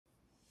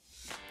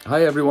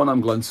Hi everyone,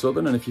 I'm Glenn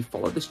Southern, and if you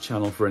followed this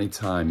channel for any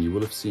time, you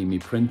will have seen me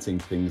printing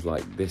things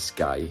like this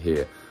guy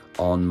here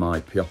on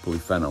my Peopoly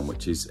Phenom,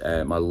 which is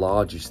my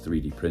largest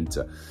 3D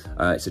printer.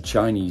 It's a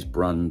Chinese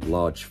brand,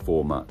 large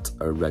format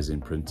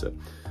resin printer.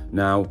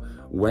 Now,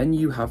 when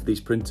you have these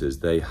printers,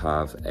 they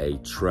have a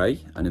tray,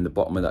 and in the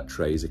bottom of that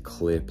tray is a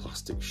clear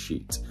plastic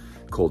sheet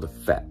called a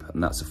FEP,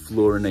 and that's a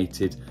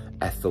Fluorinated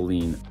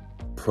Ethylene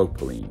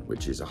Propylene,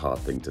 which is a hard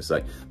thing to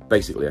say.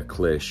 Basically a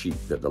clear sheet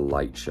that the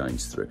light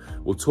shines through.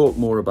 We'll talk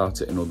more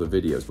about it in other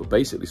videos, but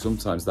basically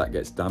sometimes that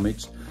gets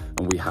damaged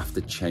and we have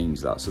to change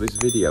that. So this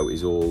video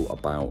is all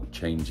about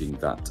changing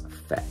that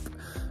FEP.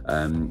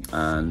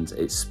 And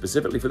it's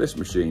specifically for this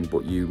machine,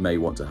 but you may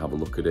want to have a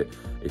look at it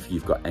if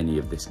you've got any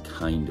of this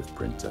kind of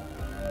printer.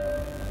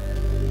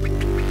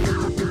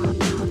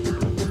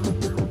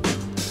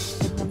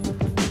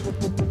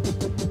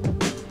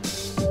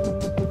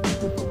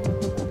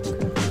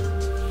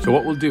 So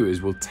what we'll do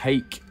is we'll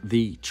take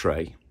the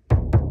tray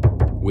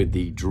with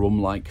the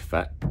drum-like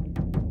FEP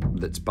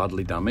that's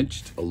badly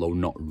damaged, although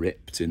not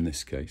ripped in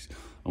this case.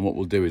 And what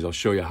we'll do is I'll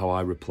show you how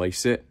I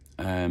replace it,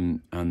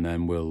 and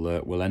then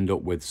we'll end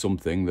up with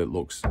something that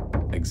looks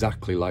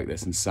exactly like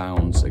this and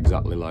sounds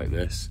exactly like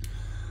this,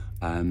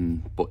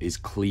 but is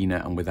cleaner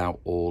and without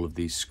all of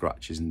these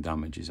scratches and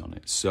damages on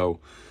it.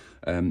 So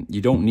you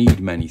don't need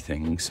many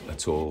things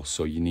at all.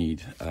 So you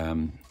need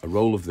a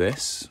roll of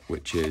this,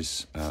 which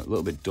is a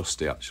little bit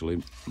dusty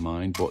actually,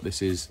 mine, but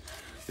this is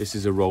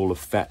a roll of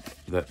FEP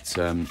that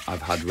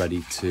I've had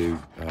ready to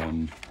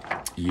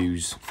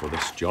use for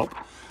this job.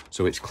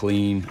 So it's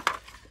clean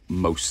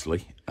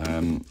mostly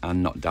and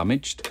not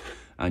damaged.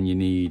 And you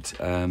need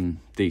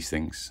these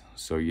things.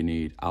 So you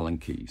need Allen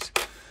keys.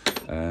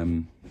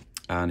 And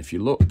if you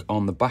look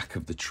on the back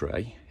of the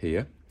tray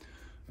here,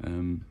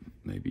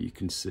 maybe you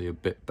can see a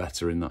bit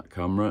better in that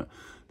camera.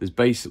 There's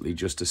basically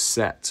just a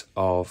set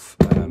of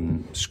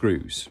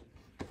screws,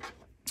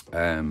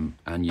 and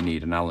you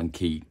need an Allen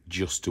key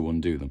just to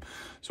undo them.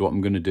 So what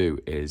I'm going to do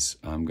is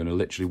I'm going to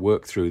literally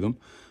work through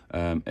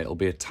them. It'll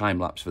be a time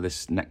lapse for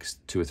this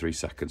next 2 or 3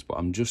 seconds, but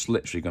I'm just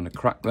literally going to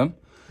crack them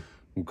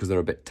because they're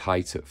a bit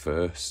tight at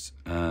first,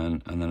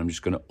 and then I'm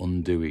just going to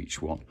undo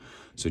each one.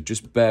 So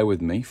just bear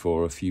with me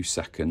for a few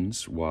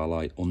seconds while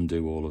I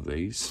undo all of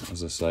these.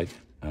 As I say,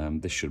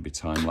 this should be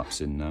time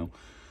lapsing now.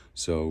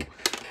 So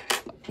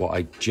what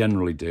I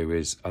generally do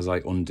is, as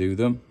I undo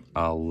them,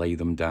 I'll lay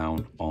them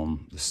down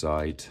on the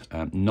side.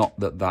 Not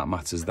that that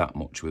matters that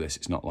much with this.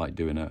 It's not like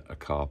doing a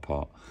car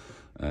part.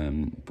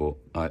 But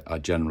I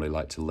generally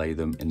like to lay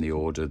them in the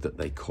order that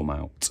they come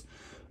out.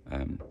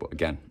 But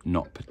again,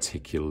 not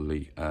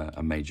particularly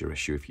a major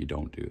issue if you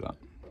don't do that.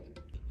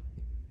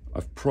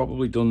 I've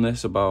probably done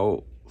this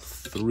about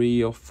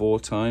 3 or 4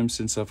 times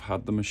since I've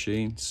had the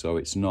machine, so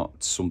it's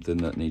not something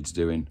that needs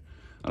doing.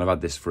 And I've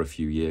had this for a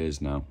few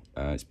years now.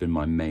 It's been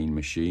my main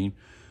machine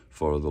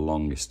for the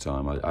longest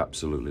time. I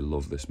absolutely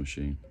love this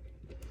machine.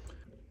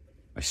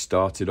 I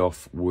started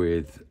off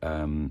with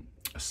a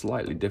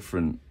slightly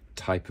different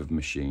type of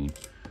machine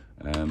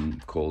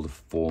called a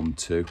Form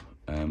 2,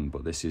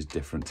 but this is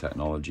different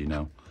technology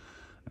now.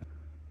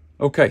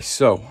 Okay,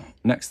 so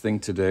next thing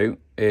to do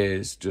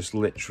is just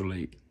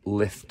literally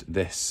lift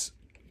this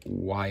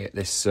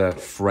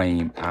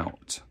frame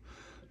out.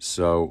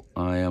 So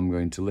I am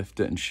going to lift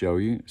it and show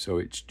you. So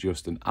it's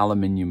just an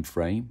aluminium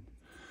frame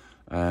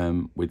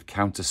with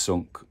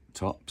countersunk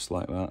tops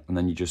like that, and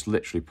then you just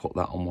literally put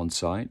that on one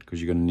side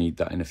because you're going to need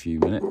that in a few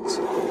minutes.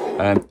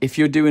 If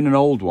you're doing an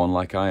old one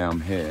like I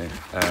am here,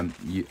 and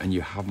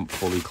you haven't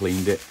fully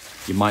cleaned it,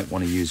 you might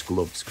want to use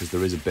gloves because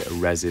there is a bit of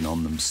resin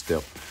on them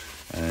still,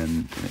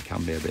 and it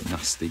can be a bit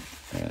nasty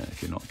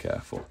if you're not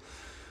careful.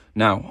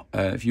 Now,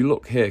 if you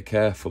look here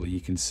carefully, you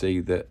can see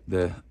that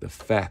the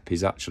FEP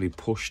is actually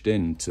pushed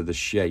into the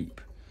shape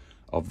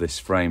of this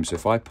frame. So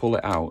if I pull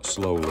it out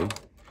slowly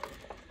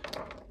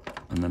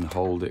and then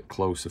hold it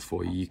closer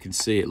for you, you can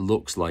see it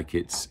looks like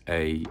it's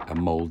a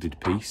molded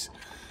piece,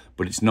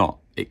 but it's not.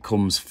 It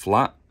comes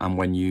flat, and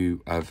when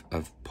you have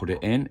put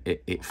it in,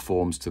 it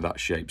forms to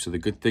that shape. So the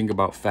good thing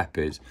about FEP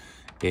is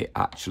it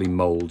actually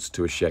molds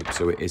to a shape,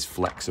 so it is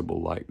flexible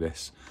like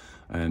this.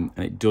 And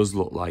it does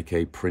look like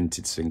a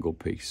printed single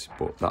piece,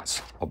 but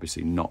that's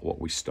obviously not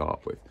what we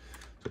start with.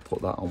 So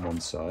put that on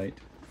one side.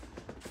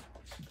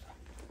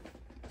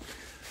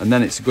 And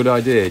then it's a good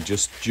idea,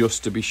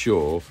 just to be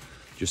sure,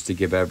 just to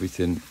give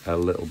everything a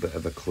little bit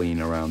of a clean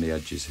around the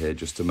edges here,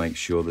 just to make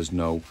sure there's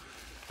no,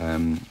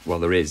 well,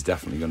 there is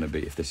definitely going to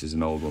be, if this is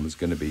an old one, there's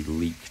going to be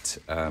leaked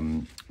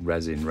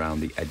resin around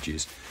the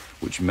edges,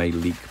 which may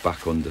leak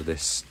back under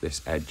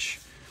this edge.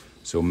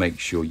 So make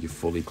sure you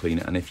fully clean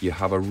it. And if you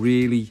have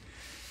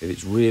if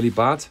it's really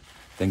bad,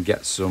 then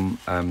get some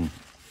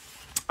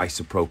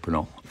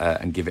isopropanol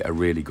and give it a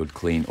really good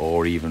clean,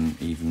 or even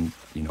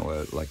you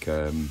know, like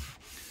a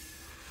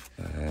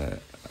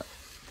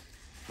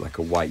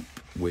wipe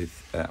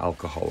with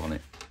alcohol on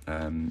it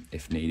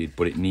if needed.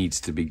 But it needs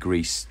to be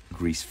grease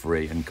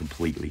free and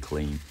completely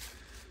clean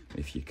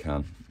if you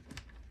can.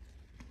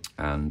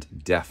 and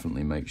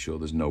definitely make sure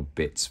there's no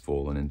bits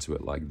falling into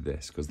it like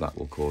this, because that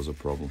will cause a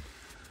problem.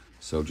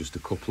 So just a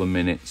couple of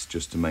minutes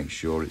just to make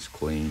sure it's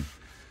clean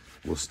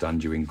will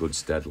stand you in good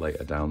stead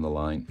later down the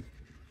line.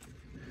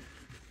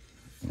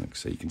 Like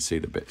so, you can see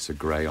the bits of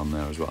grey on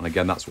there as well. And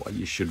again, that's what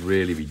you should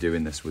really be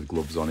doing this with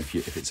gloves on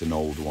if it's an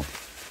old one.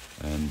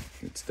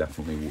 It's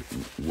definitely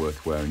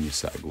worth wearing your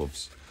set of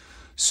gloves.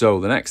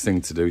 So the next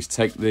thing to do is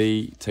take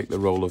the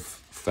roll of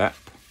FEP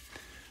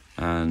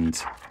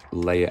and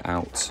lay it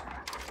out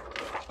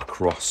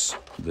across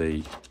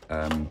the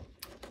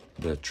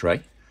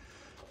tray.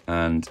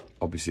 And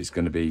obviously it's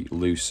going to be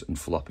loose and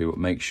floppy, but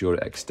make sure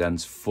it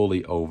extends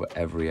fully over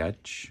every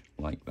edge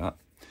like that.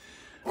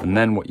 And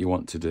then what you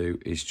want to do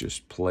is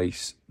just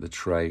place the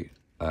tray,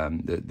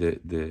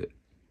 the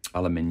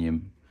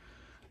aluminium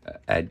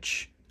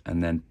edge,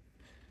 and then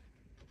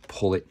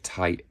pull it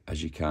tight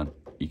as you can.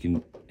 You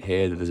can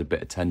hear that there's a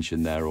bit of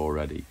tension there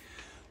already,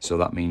 so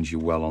that means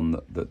you're well on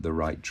the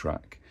right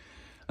track.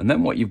 And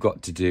then what you've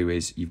got to do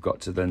is you've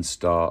got to then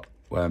start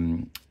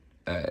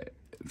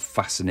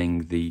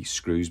fastening the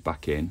screws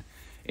back in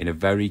a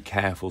very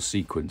careful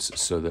sequence,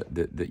 so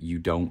that you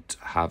don't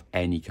have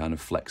any kind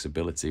of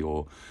flexibility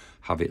or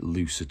have it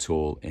loose at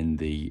all in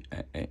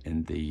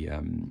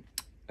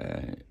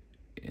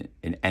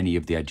any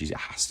of the edges. It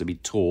has to be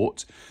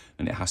taut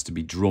and it has to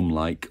be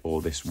drum-like,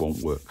 or this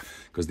won't work.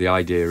 Because the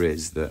idea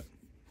is that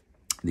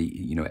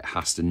it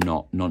has to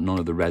none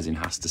of the resin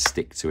has to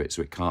stick to it,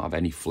 so it can't have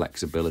any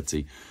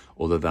flexibility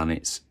other than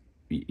its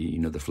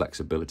the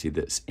flexibility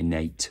that's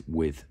innate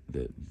with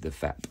the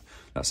FEP.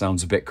 That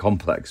sounds a bit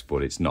complex,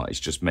 but it's not. It's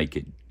just make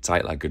it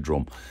tight like a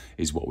drum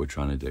is what we're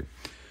trying to do.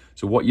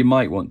 So what you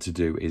might want to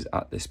do is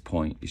at this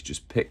point is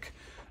just pick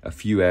a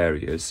few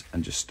areas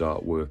and just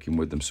start working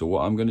with them. So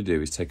what I'm going to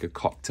do is take a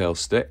cocktail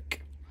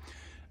stick,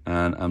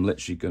 and I'm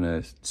literally going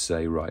to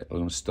say, right, I'm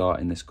going to start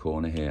in this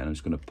corner here, and I'm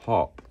just going to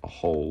pop a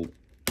hole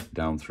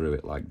down through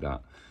it like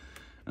that.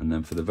 And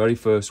then for the very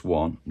first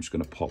one, I'm just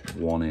going to pop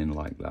one in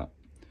like that.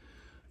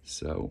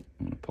 So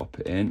I'm going to pop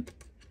it in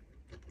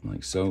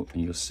like so,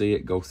 and you'll see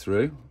it go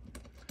through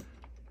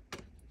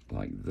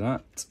like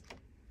that.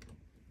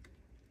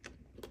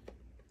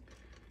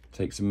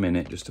 Takes a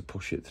minute just to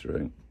push it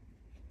through.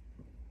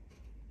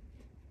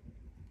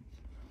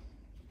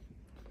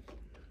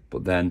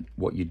 But then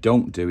what you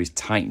don't do is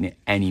tighten it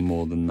any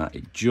more than that.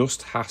 It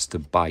just has to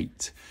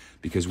bite,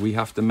 because we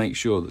have to make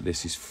sure that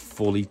this is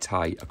fully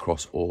tight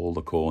across all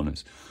the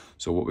corners.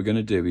 So what we're going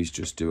to do is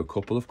just do a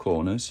couple of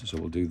corners. So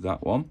we'll do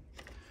that one.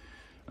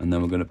 And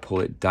then we're going to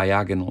pull it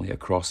diagonally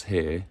across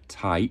here,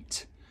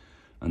 tight,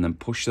 and then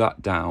push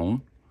that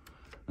down,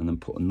 and then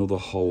put another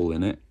hole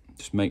in it.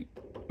 Just make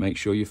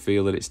sure you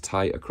feel that it's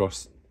tight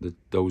across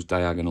those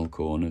diagonal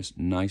corners,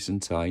 nice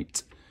and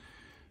tight,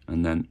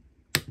 and then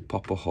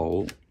pop a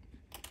hole,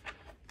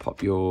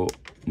 pop your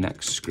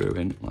next screw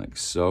in like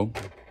so.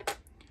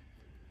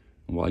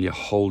 And while you're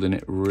holding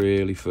it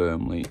really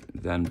firmly,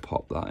 then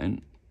pop that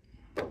in.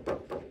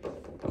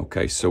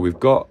 Okay, so we've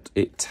got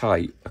it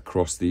tight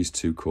across these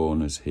two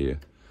corners here.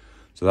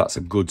 So that's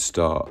a good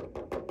start.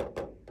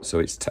 So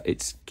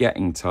it's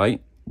getting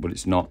tight, but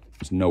it's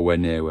nowhere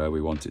near where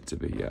we want it to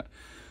be yet.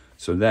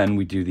 So then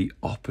we do the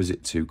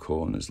opposite two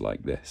corners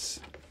like this.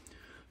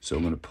 So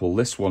I'm going to pull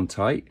this one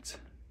tight.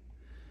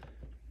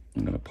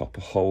 I'm going to pop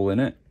a hole in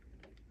it.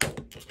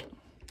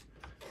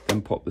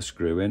 Then pop the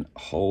screw in,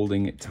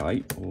 holding it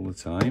tight all the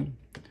time.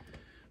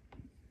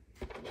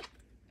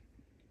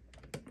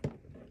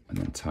 And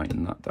then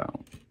tighten that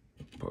down.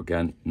 But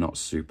again, not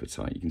super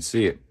tight. You can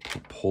see it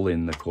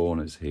pulling the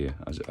corners here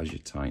as you're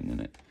tightening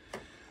it.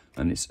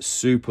 And it's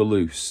super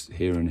loose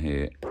here and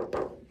here,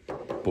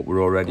 but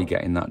we're already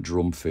getting that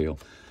drum feel.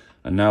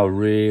 And now a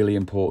really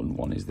important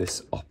one is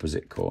this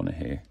opposite corner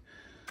here.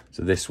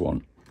 So this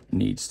one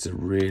needs to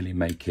really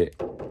make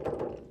it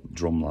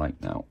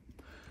drum-like now.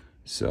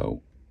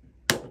 So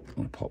I'm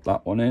going to pop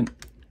that one in.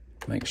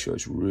 Make sure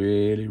it's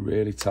really,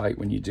 really tight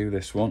when you do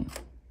this one.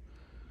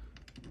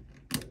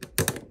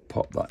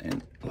 Pop that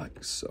in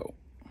like so.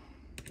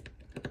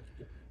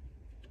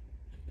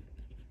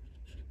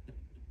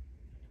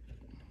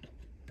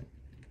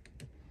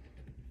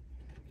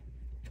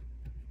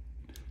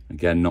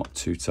 Again, not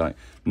too tight.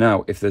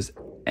 Now, if there's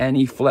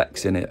any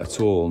flex in it at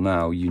all,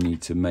 now you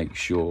need to make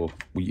sure,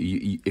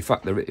 in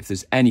fact, if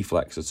there's any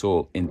flex at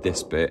all in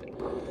this bit,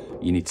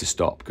 you need to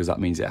stop, because that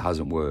means it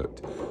hasn't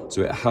worked.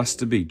 So it has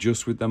to be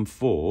just with them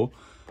four.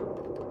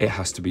 It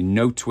has to be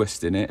no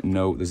twist in it.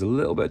 No, there's a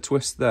little bit of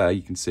twist there,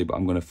 you can see, but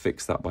I'm going to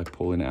fix that by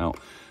pulling it out.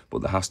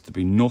 But there has to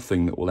be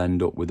nothing that will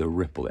end up with a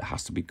ripple. It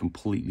has to be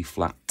completely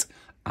flat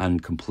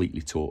and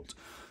completely taut.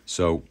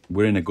 So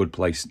we're in a good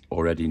place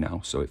already now,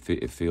 so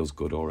it feels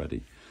good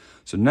already.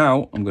 So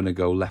now I'm going to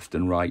go left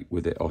and right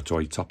with it, or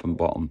sorry, top and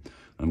bottom.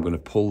 I'm going to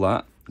pull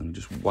that. I'm going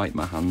to just wipe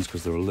my hands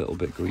because they're a little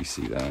bit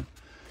greasy there.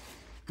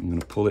 I'm going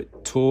to pull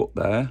it taut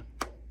there.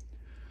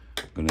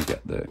 I'm going to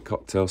get the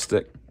cocktail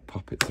stick,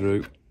 pop it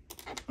through,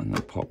 and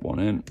then pop one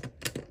in,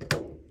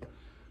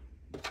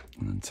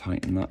 and then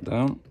tighten that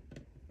down.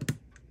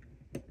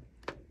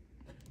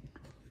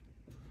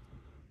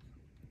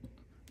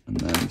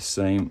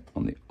 same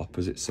on the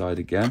opposite side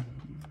again.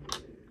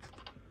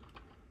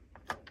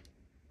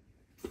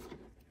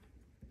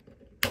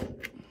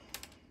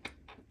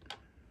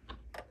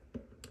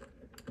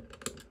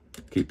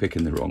 Keep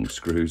picking the wrong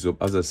screws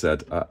up. As I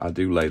said, I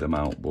do lay them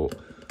out, but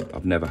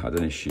I've never had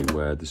an issue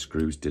where the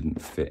screws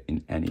didn't fit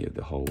in any of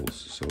the holes.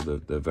 So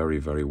they're very,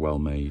 very well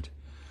made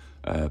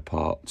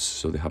parts,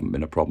 so they haven't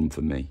been a problem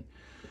for me.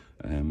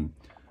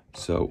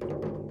 So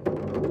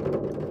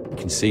you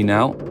can see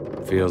now,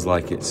 it feels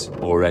like it's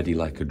already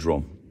like a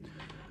drum.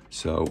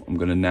 So I'm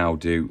going to now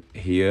do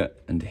here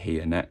and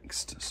here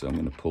next. So I'm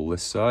going to pull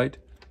this side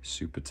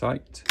super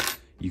tight.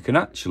 You can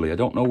actually, I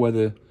don't know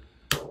whether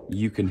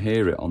you can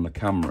hear it on the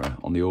camera,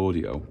 on the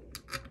audio,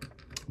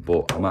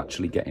 but I'm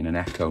actually getting an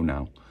echo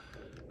now.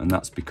 And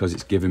that's because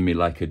it's giving me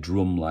like a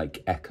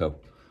drum-like echo,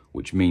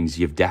 which means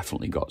you've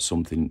definitely got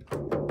something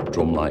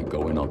drum-like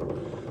going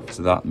on.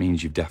 So that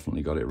means you've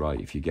definitely got it right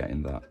if you're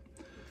getting that.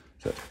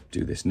 So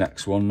do this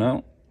next one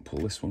now. Pull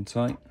this one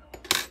tight.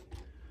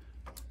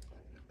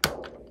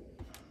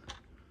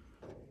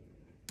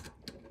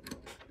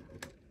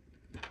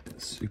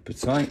 Super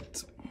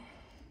tight.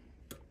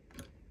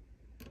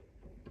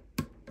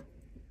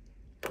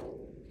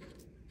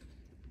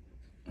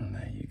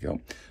 Go.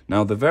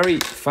 Now the very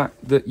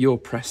fact that you're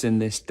pressing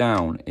this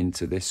down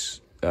into this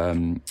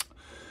the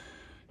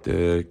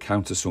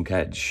countersunk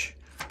edge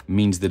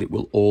means that it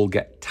will all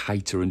get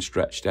tighter and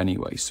stretched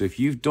anyway. So if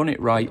you've done it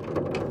right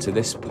to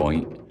this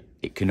point,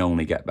 it can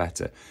only get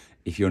better.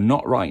 If you're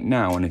not right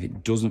now, and if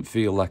it doesn't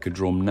feel like a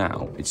drum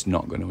now, it's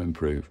not going to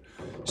improve.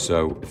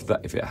 So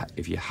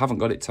if you haven't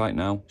got it tight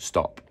now,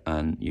 stop,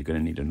 and you're going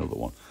to need another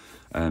one.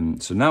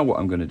 So now what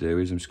I'm going to do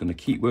is I'm just going to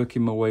keep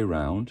working my way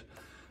around.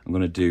 I'm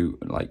going to do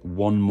like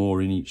one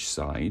more in each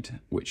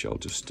side, which I'll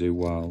just do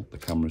while the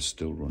camera's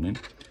still running.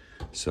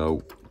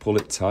 So pull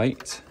it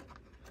tight,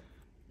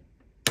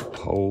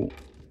 hole,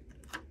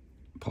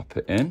 pop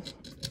it in.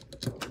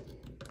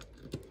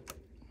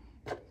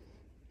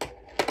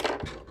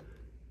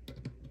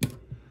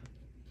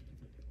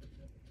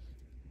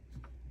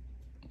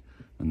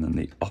 And then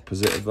the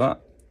opposite of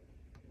that,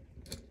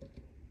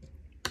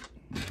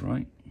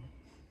 right,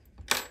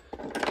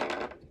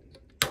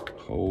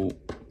 hole,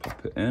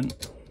 pop it in.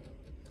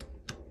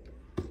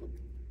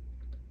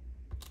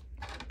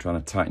 Trying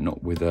to tighten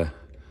up with a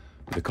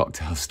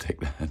cocktail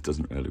stick there. It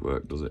doesn't really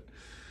work, does it?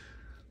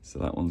 So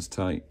that one's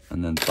tight,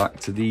 and then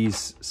back to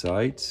these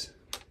sides.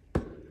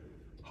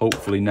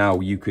 Hopefully now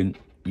you can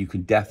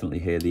definitely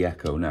hear the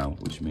echo now,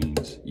 which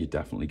means you're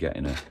definitely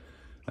getting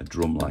a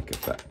drum-like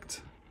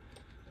effect.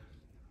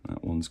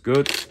 That one's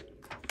good.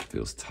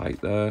 Feels tight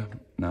there.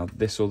 Now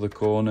this other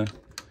corner,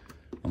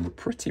 and we're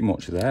pretty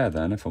much there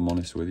then, if I'm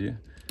honest with you.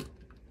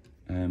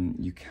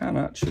 You can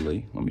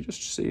actually, let me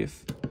just see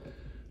if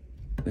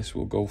this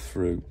will go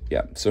through.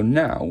 Yeah, so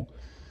now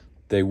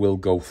they will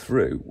go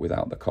through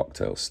without the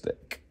cocktail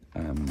stick.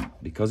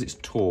 Because it's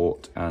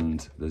taut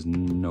and there's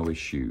no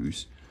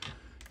issues,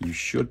 you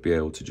should be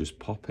able to just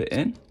pop it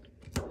in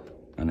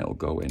and it'll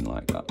go in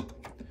like that.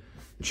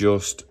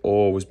 Just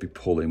always be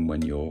pulling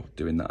when you're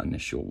doing that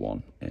initial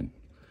one in,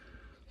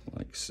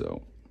 like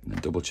so. And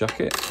then double check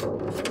it.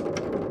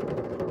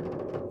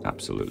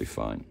 Absolutely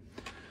fine.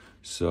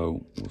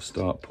 So we'll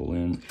start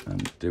pulling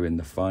and doing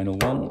the final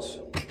ones.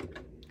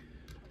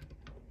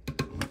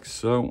 Like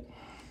so.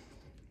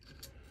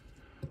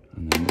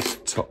 And then this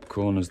top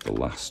corner is the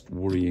last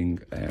worrying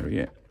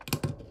area.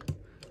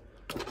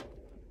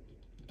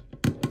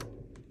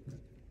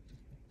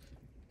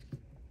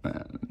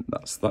 And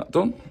that's that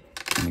done.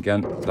 And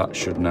again, that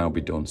should now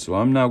be done. So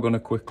I'm now going to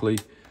quickly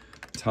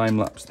time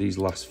lapse these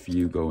last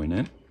few going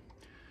in.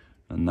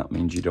 And that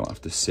means you don't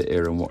have to sit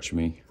here and watch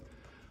me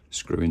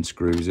screwing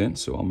screws in.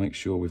 So I'll make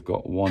sure we've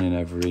got one in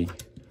every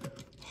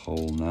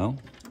hole now.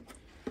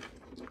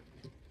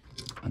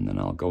 And then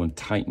I'll go and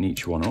tighten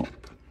each one up.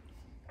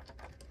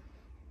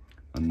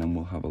 And then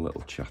we'll have a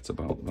little chat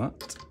about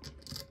that.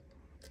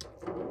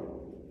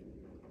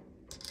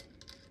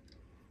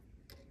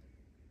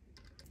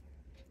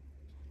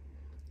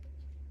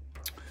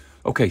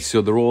 Okay,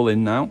 so they're all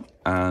in now,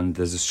 and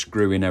there's a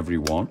screw in every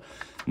one.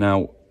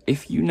 Now,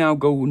 if you now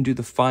go and do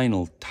the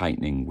final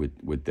tightening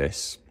with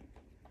this,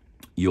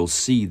 you'll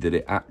see that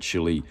it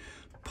actually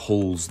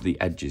pulls the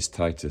edges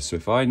tighter. So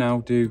if I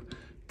now do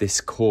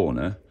this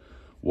corner,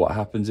 what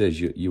happens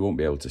is you won't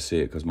be able to see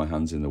it because my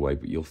hand's in the way,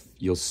 but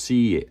you'll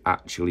see it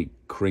actually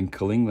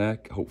crinkling there.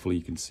 Hopefully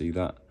you can see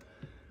that.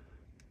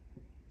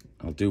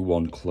 I'll do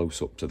one close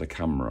up to the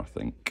camera, I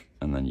think,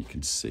 and then you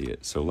can see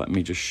it. So let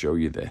me just show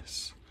you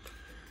this.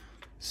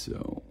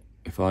 So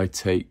if I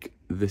take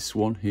this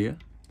one here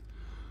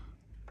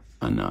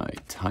and I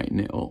tighten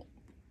it up,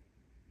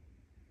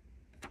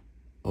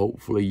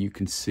 hopefully you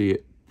can see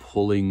it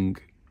pulling.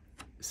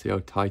 See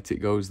how tight it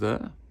goes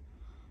there?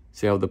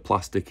 See how the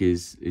plastic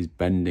is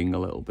bending a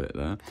little bit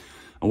there?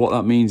 And what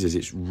that means is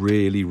it's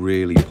really,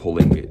 really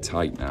pulling it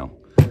tight now,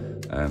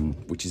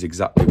 which is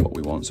exactly what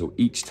we want. So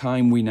each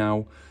time we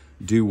now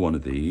do one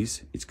of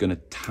these, it's going to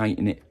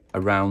tighten it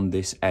around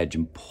this edge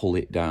and pull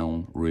it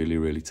down really,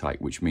 really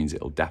tight, which means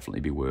it'll definitely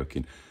be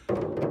working.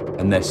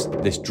 And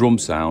this drum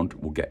sound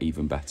will get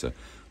even better.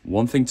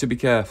 One thing to be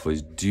careful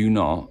is do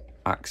not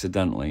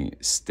accidentally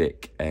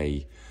stick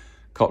a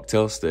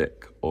cocktail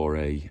stick or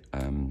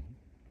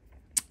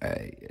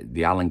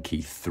the Allen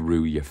key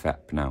through your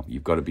FEP now.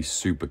 You've got to be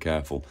super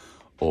careful,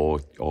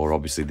 or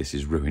obviously this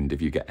is ruined.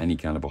 If you get any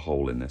kind of a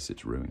hole in this,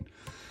 it's ruined.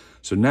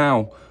 So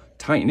now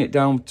tighten it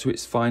down to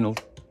its final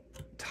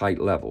tight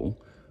level,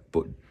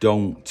 but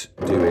don't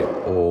do it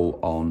all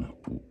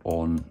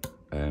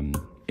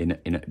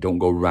don't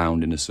go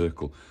round in a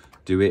circle.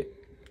 Do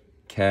it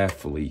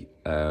carefully,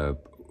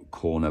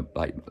 corner,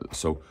 like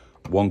so,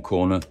 one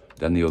corner,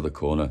 then the other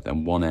corner,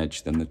 then one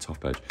edge, then the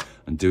top edge,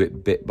 and do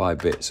it bit by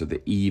bit so that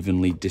it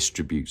evenly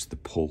distributes the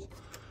pull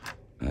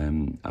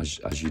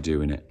as you're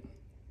doing it.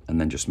 And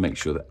then just make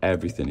sure that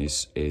everything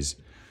is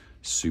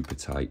super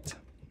tight.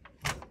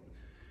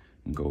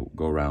 And go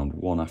around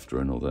one after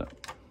another.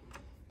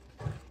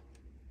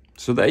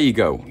 So there you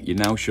go. You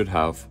now should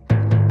have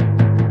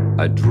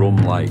a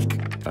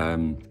drum-like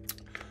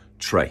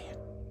tray,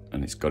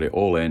 and it's got it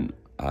all in,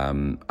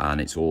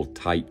 and it's all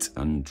tight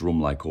and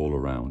drum-like all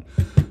around.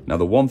 Now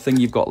the one thing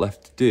you've got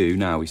left to do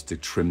now is to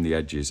trim the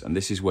edges, and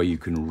this is where you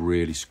can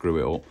really screw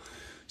it up.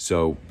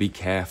 So be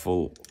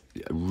careful,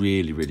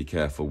 really, really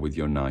careful with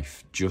your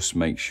knife. Just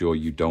make sure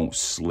you don't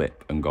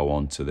slip and go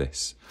onto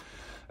this.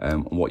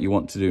 And what you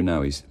want to do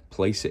now is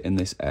place it in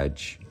this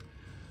edge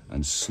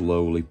and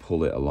slowly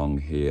pull it along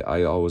here.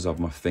 I always have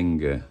my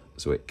finger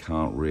so it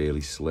can't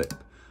really slip.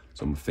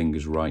 So my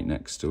finger's right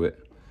next to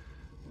it,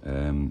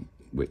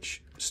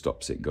 which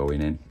stops it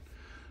going in.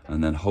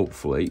 And then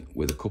hopefully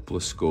with a couple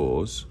of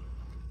scores,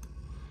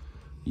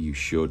 you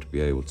should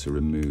be able to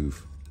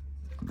remove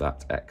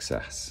that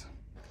excess.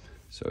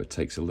 So it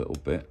takes a little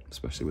bit,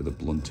 especially with a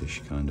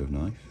bluntish kind of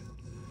knife.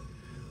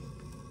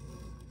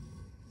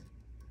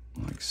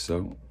 Like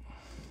so.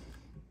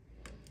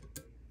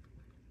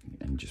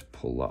 And just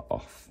pull that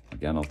off.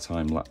 Again, I'll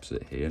time lapse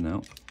it here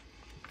now.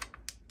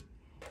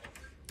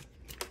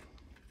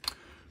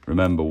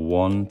 Remember,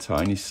 one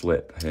tiny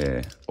slip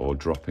here, or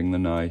dropping the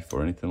knife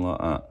or anything like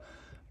that,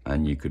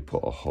 and you could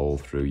put a hole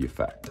through your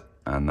FEP,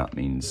 and that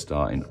means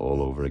starting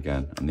all over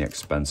again and the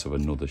expense of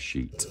another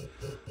sheet.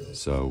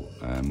 So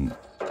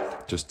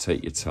just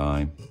take your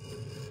time.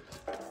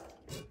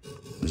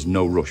 There's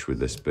no rush with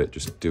this bit,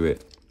 just do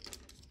it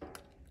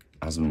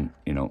as I'm,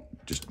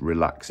 just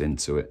relax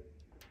into it.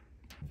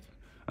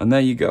 And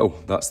there you go,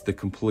 that's the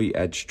complete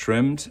edge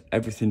trimmed,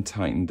 everything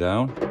tightened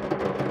down,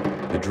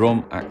 the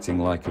drum acting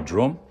like a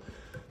drum,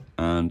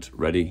 and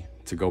ready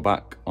to go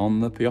back on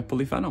the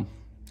Peopoly Phenom.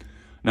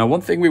 Now,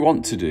 one thing we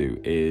want to do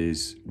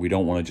is, we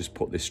don't want to just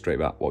put this straight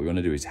back. What we want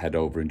to do is head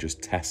over and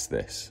just test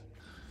this.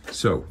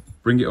 So,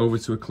 bring it over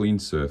to a clean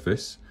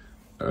surface,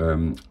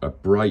 a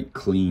bright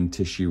clean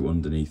tissue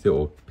underneath it,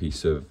 or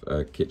piece of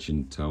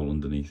kitchen towel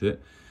underneath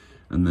it,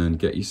 and then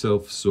get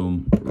yourself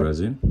some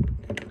resin,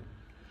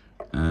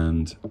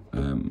 and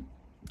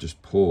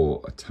just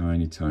pour a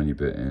tiny, tiny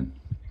bit in.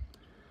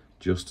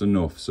 Just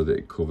enough so that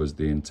it covers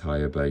the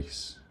entire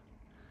base.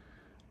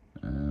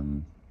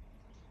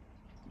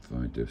 If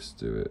I just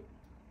do it,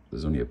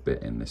 there's only a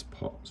bit in this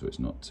pot, so it's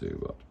not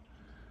too bad.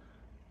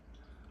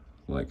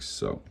 Like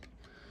so.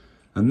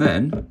 And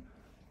then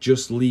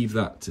just leave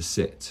that to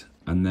sit.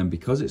 And then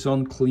because it's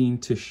on clean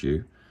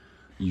tissue,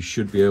 you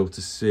should be able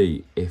to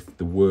see if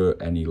there were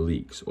any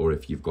leaks or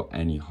if you've got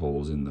any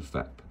holes in the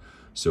FEP.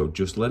 So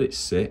just let it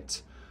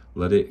sit,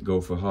 let it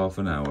go for half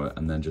an hour,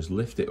 and then just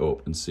lift it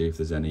up and see if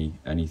there's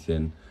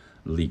anything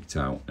leaked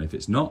out. And if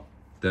it's not,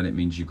 then it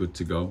means you're good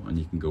to go and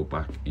you can go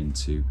back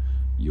into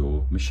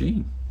your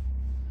machine.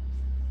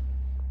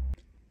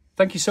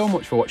 Thank you so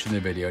much for watching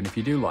the video, and if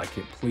you do like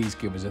it, please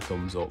give us a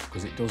thumbs up,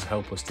 because it does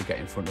help us to get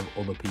in front of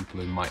other people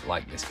who might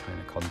like this kind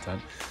of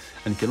content.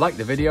 And if you like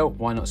the video,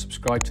 why not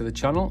subscribe to the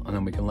channel, and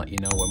then we can let you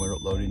know when we're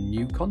uploading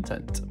new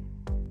content.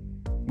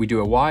 We do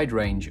a wide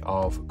range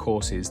of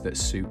courses that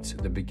suit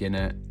the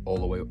beginner all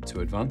the way up to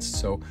advanced,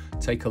 so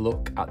take a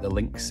look at the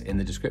links in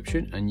the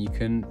description and you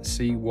can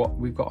see what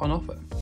we've got on offer.